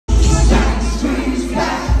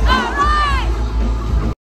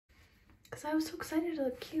I was so excited to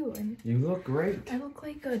look cute, and you look great. I look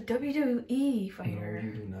like a WWE fighter. No,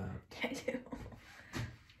 you do not. I do.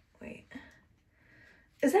 Wait.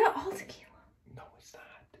 Is that all tequila? No, it's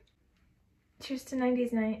not. Cheers to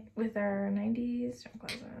 90s night with our 90s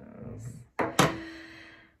glasses.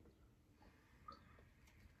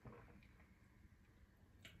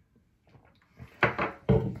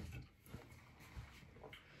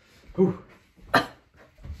 Ooh.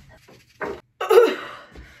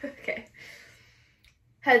 Okay.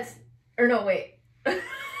 Heads. Or no, wait.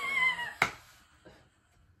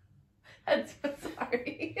 Heads.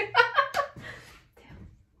 Sorry.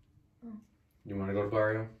 You want to go to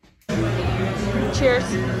Barrio? Cheers.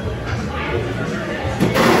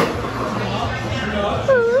 Oh.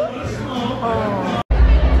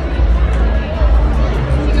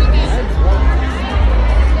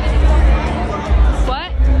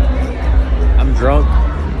 What? I'm drunk.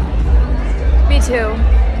 Me too.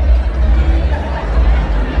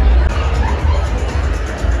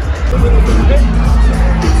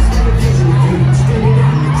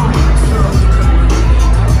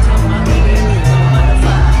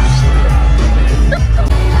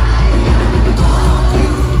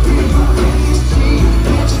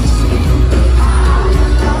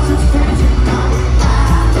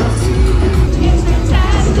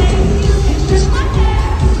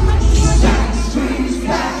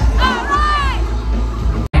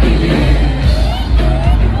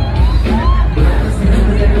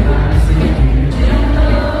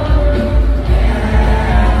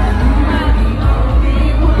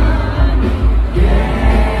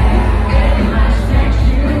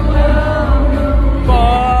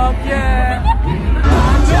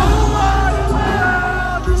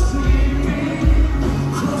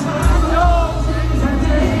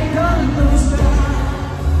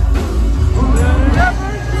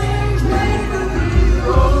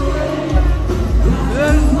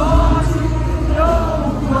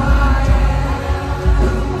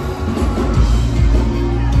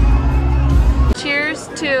 Cheers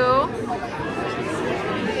to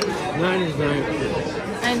 90s night.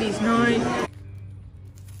 90s night.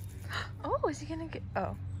 Oh, is he gonna get?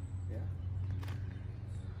 Oh. Yeah.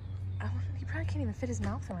 He probably can't even fit his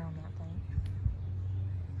mouth around that thing.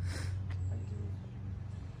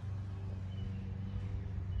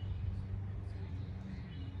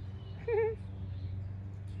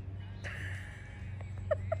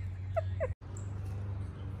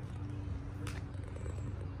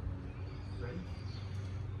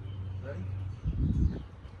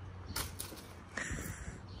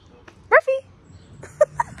 Murphy!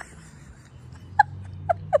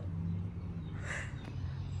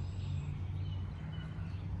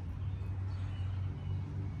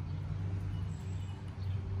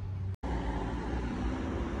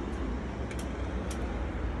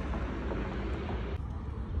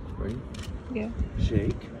 Ready? Yeah.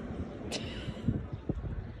 Shake.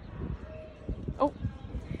 Oh,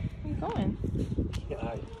 where are you going?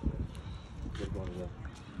 Yeah, good one over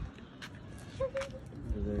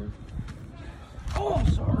there. Oh,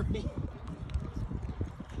 sorry. He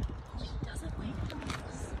doesn't like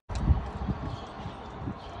this.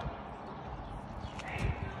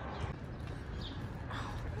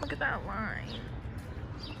 Look at that line.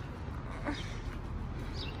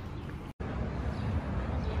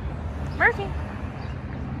 Murphy.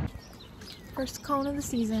 First cone of the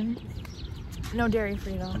season. No dairy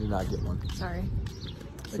free though. I did not get one. Sorry.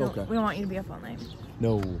 It's okay. We don't want you to be up all night.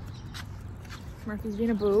 No. Murphy's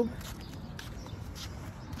being a boob.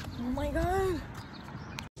 Oh my god.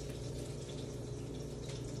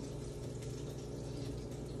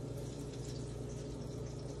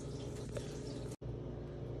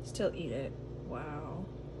 Still eat it. Wow.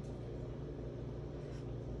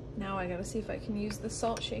 Now I gotta see if I can use the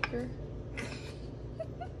salt shaker.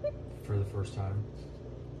 For the first time.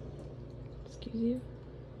 Excuse you.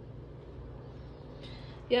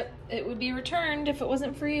 Yep, it would be returned if it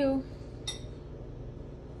wasn't for you.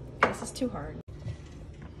 This is too hard.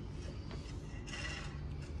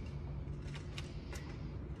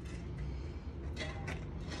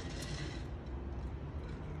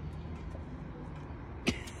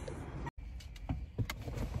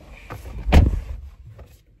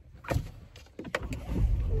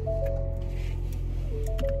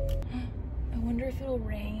 I wonder if it'll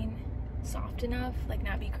rain soft enough, like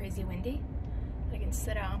not be crazy windy, that I can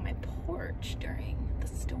sit out on my porch during the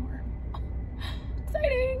storm. Oh,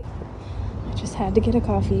 exciting! I just had to get a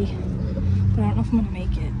coffee, but I don't know if I'm gonna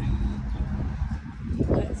make it.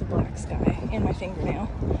 That is a black sky and my fingernail.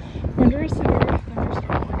 Wonder if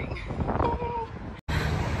thunderstorm warning.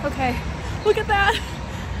 Okay, look at that!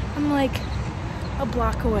 I'm like a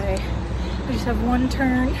block away. I just have one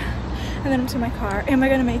turn and then I'm to my car. Am I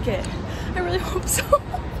gonna make it? I really hope so.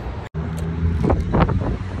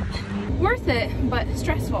 Worth it, but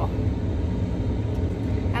stressful.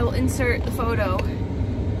 I will insert the photo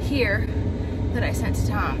here that I sent to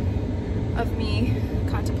Tom of me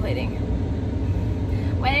contemplating.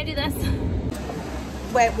 Why did I do this?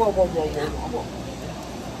 Wait, whoa.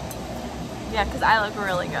 Yeah, because I look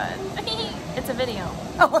really good. It's a video.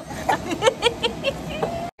 Oh.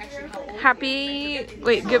 Happy,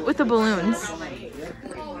 wait, get with the balloons.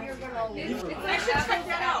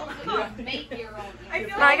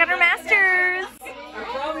 I got our masters.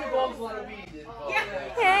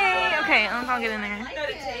 Hey, okay, I'll get in there.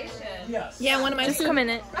 Yeah, one of my just come in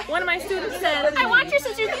it. One of my students said, I watch your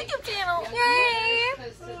sister's YouTube channel. Yay!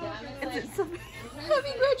 It's so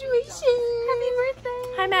happy graduation. Happy birthday.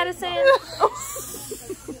 Hi, Madison.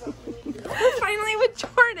 We're finally with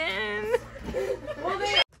Jordan.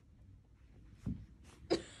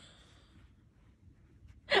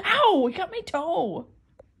 Ow! It got my toe.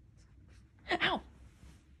 Ow.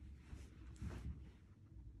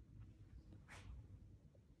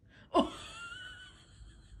 Oh.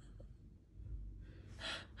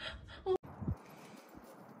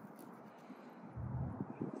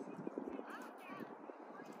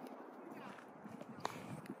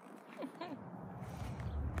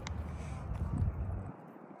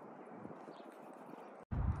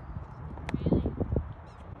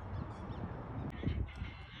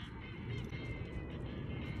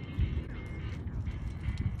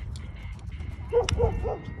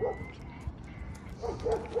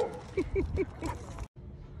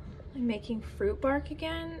 I'm making fruit bark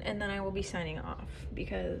again, and then I will be signing off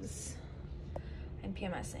because I'm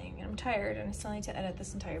PMSing and I'm tired and I still need to edit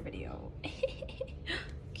this entire video.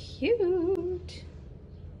 Cute.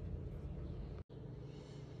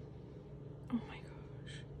 Oh my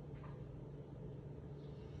gosh.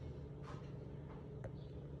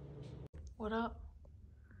 What up?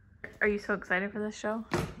 Are you so excited for this show?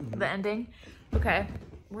 The ending? Okay,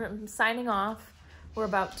 we're signing off. We're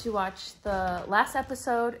about to watch the last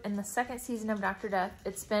episode in the second season of Dr. Death.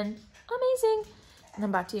 It's been amazing. And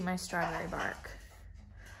I'm about to eat my strawberry bark.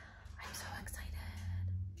 I'm so excited.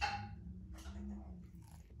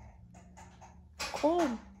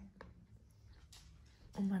 Cold.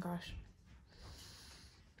 Oh my gosh.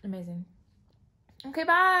 Amazing. Okay,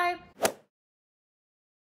 bye.